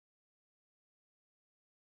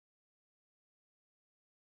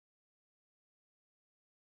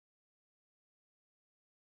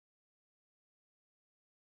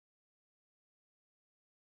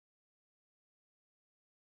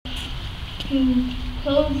who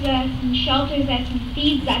clothes us and shelters us and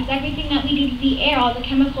feeds us, everything that we do to the air, all the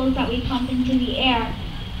chemicals that we pump into the air,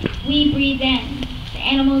 we breathe in. The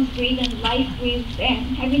animals breathe in, life breathes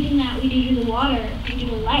in. Everything that we do to the water, we do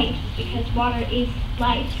to life, because water is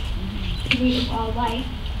life, the root of all life.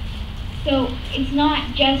 So it's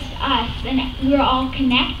not just us, and we're all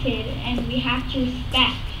connected, and we have to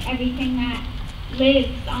respect everything that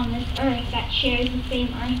lives on this earth, that shares the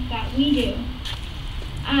same earth that we do.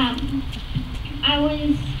 I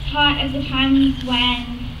was taught at the times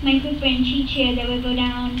when my Kupa and Chichir, they would go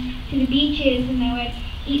down to the beaches and they would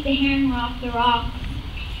eat the herring off the rocks,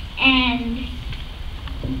 and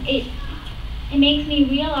it makes me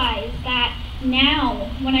realize that now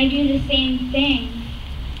when I do the same thing,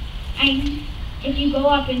 if you go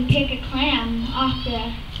up and pick a clam off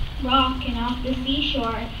the rock and off the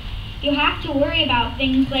seashore, you have to worry about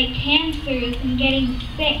things like cancers and getting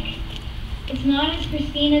sick. It's not as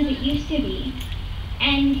pristine as it used to be.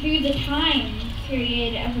 And through the time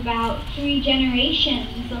period of about 3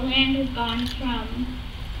 generations, the land has gone from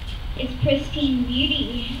its pristine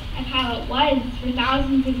beauty of how it was for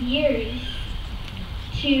thousands of years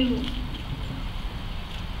to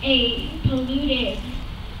a polluted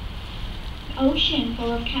ocean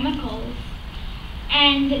full of chemicals.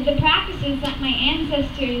 And the practices that my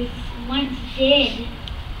ancestors once did,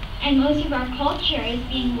 and most of our culture, is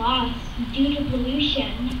being lost due to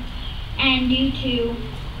pollution and due to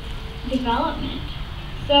development.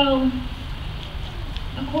 So,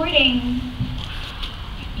 according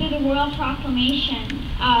to the World Proclamation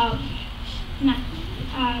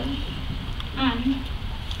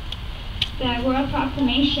the World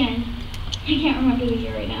Proclamation, I can't remember the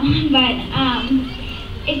year right now, but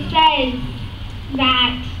it says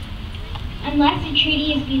that unless a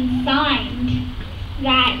treaty has been signed,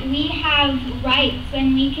 that we have rights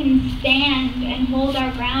and we can stand and hold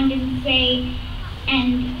our ground and say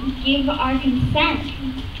and give our consent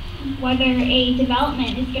whether a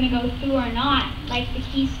development is going to go through or not, like the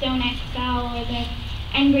Keystone XL or the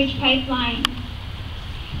Enbridge pipeline,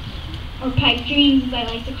 or pipe dreams as I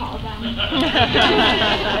like to call them.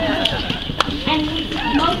 And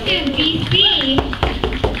most of BC,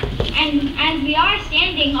 and as we are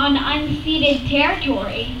standing on unceded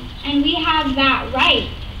territory, and we have that right.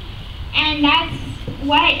 And that's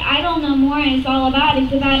what I Don't Know More is all about.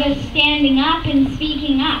 It's about us standing up and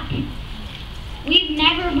speaking up. We've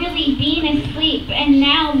never really been asleep, and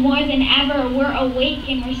now more than ever we're awake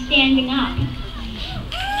and we're standing up.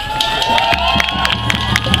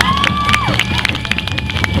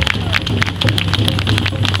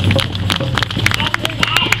 I was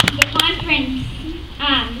at the conference,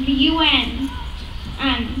 the UN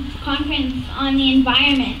conference on the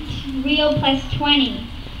environment, Rio +20,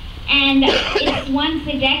 and it's once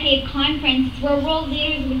a decade conference where world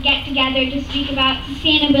leaders would get together to speak about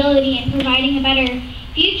sustainability and providing a better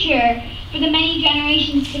future for the many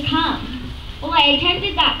generations to come. Well, I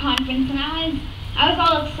attended that conference and I was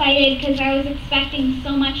all excited because I was expecting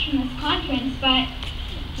so much from this conference, but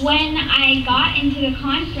when I got into the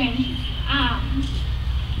conference,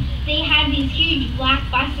 they had these huge black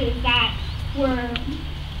buses that were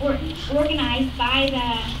organized by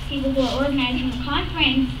the people who are organizing the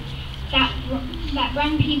conference that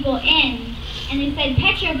run people in, and it said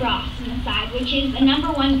Petrobras on the side, which is a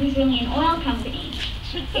 #1 Brazilian oil company.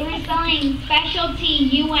 They were selling specialty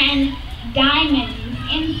UN diamonds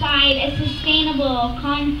inside a sustainable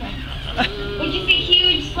conference, which is a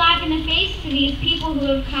huge slap in the face to these people who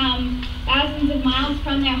have come thousands of miles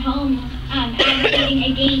from their home advocating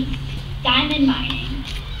against diamond mining.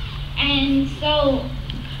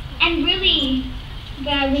 And really,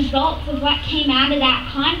 the results of what came out of that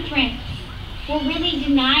conference were really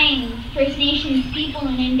denying First Nations people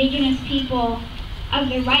and Indigenous people of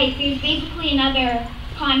their rights. It was basically another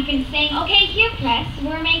conference saying, okay, here press,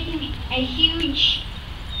 we're making a huge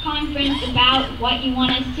conference about what you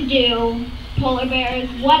want us to do, polar bears,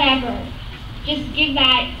 whatever. Just give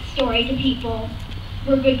that story to people.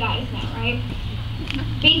 We're good guys now, right?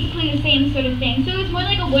 Basically the same sort of thing. So it was more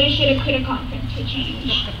like a woulda, shoulda, coulda conference for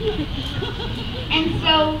change. And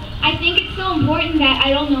so I think it's so important that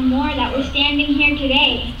I Don't Know More that we're standing here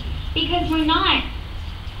today, because we're not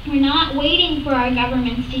waiting for our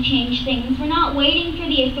governments to change things. We're not waiting for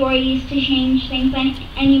the authorities to change things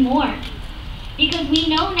anymore. Because we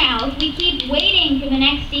know now if we keep waiting for the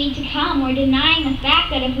next day to come, we're denying the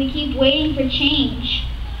fact that if we keep waiting for change,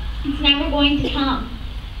 it's never going to come.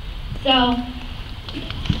 So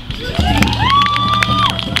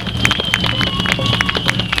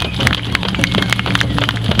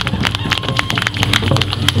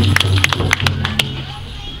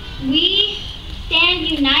we stand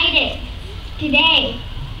united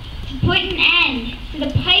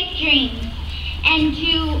and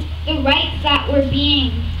to the rights that were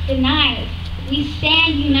being denied. We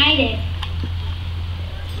stand united.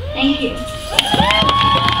 Thank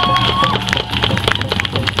you.